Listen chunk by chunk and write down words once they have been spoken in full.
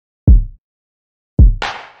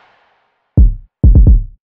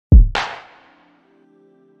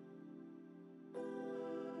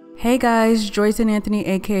Hey guys, Joyce and Anthony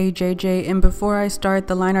aka JJ, and before I start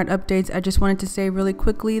the line art updates, I just wanted to say really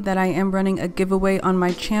quickly that I am running a giveaway on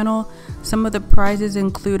my channel. Some of the prizes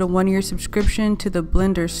include a 1-year subscription to the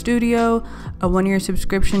Blender Studio, a 1-year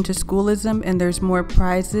subscription to Schoolism, and there's more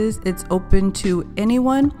prizes. It's open to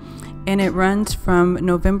anyone and it runs from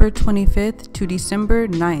November 25th to December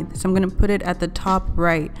 9th. So I'm going to put it at the top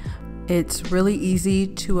right. It's really easy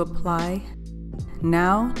to apply.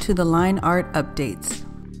 Now to the line art updates.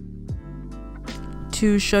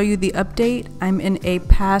 To show you the update, I'm in a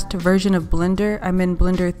past version of Blender. I'm in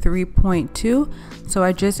Blender 3.2, so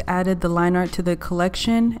I just added the line art to the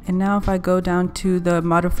collection. And now if I go down to the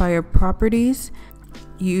modifier properties,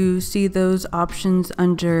 you see those options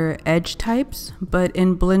under edge types, but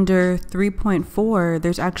in Blender 3.4,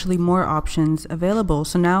 there's actually more options available.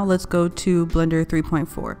 So now let's go to Blender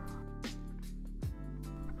 3.4.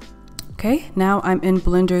 Okay, now I'm in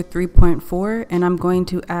Blender 3.4 and I'm going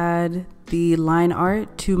to add the line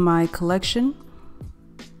art to my collection.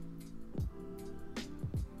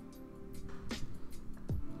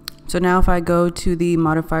 So now if I go to the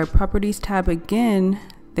modifier properties tab again,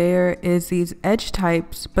 there is these edge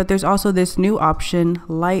types, but there's also this new option,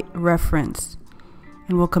 light reference.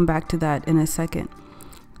 And we'll come back to that in a second.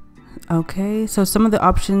 Okay, so some of the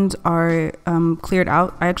options are cleared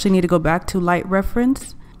out. I actually need to go back to light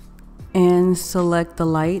reference and select the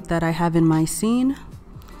light that I have in my scene.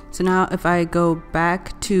 So now if I go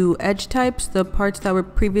back to edge types, the parts that were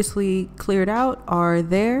previously cleared out are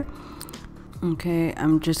there. Okay,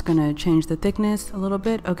 I'm just gonna change the thickness a little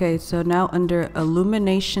bit. Okay, so now under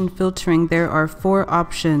illumination filtering, there are 4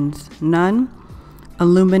 options: none,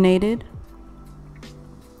 illuminated,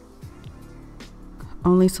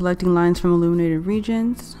 only selecting lines from illuminated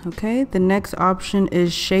regions. Okay, the next option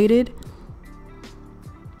is shaded,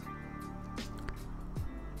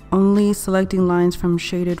 only selecting lines from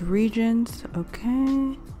shaded regions.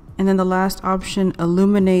 Okay, and then the last option,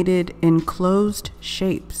 illuminated enclosed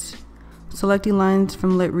shapes, selecting lines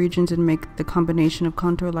from lit regions and make the combination of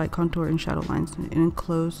contour, light, contour, and shadow lines in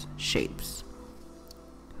enclosed shapes.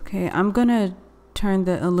 Okay, I'm gonna turn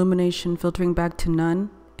the illumination filtering back to none,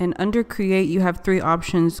 and under create you have 3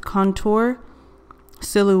 options: contour,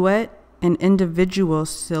 silhouette, and individual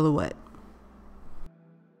silhouette.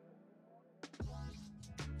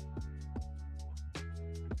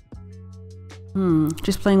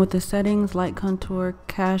 Just playing with the settings, light, contour,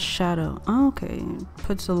 cast, shadow. Oh, okay,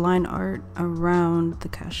 puts the line art around the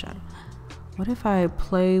cast shadow. What if I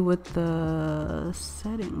play with the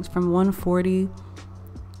settings from 140?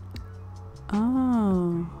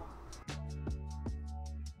 Oh.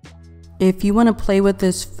 If you want to play with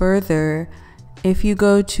this further, if you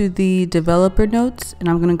go to the developer notes, and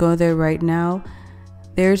I'm going to go there right now,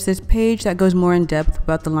 there's this page that goes more in depth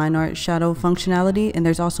about the line art shadow functionality, and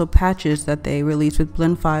there's also patches that they release with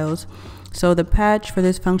blend files. So the patch for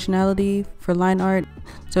this functionality for line art,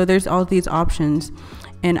 so there's all these options,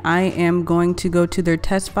 and I am going to go to their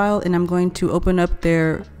test file and I'm going to open up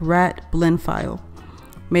their rat blend file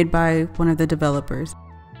made by one of the developers.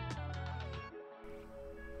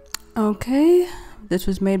 Okay, this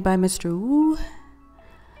was made by Mr. Wu.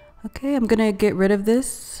 Okay, I'm gonna get rid of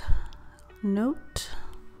this note.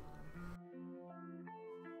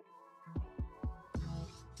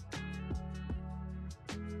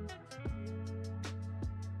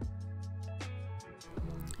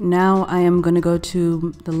 Now I am going to go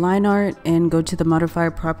to the line art and go to the modifier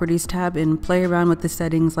properties tab and play around with the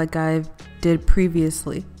settings like I did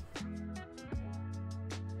previously.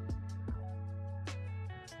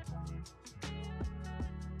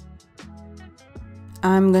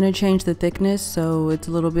 I'm going to change the thickness so it's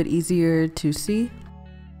a little bit easier to see.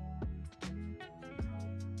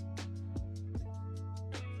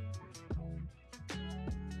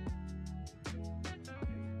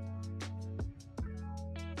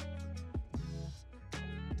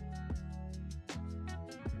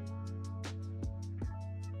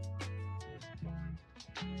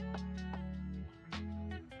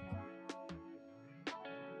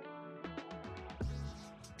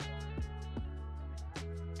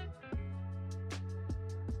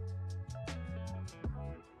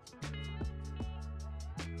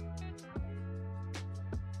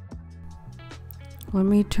 Let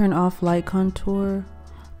me turn off light contour.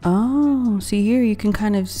 Oh, see here you can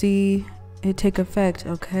kind of see it take effect.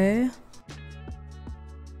 Okay.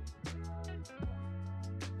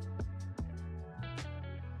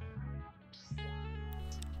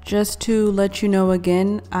 Just to let you know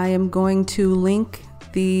again, I am going to link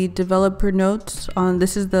the developer notes on,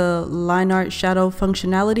 this is the line art shadow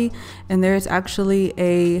functionality, and there's actually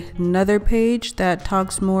another page that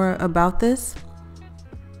talks more about this.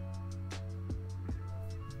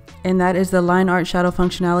 and that is the line art shadow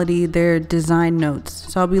functionality, their design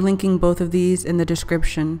notes. So I'll be linking both of these in the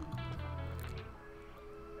description.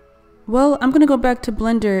 Well, I'm gonna go back to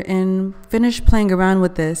Blender and finish playing around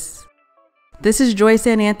with this. This is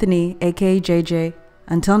Joyce-Anne Anthony, aka JJ.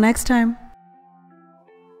 Until next time.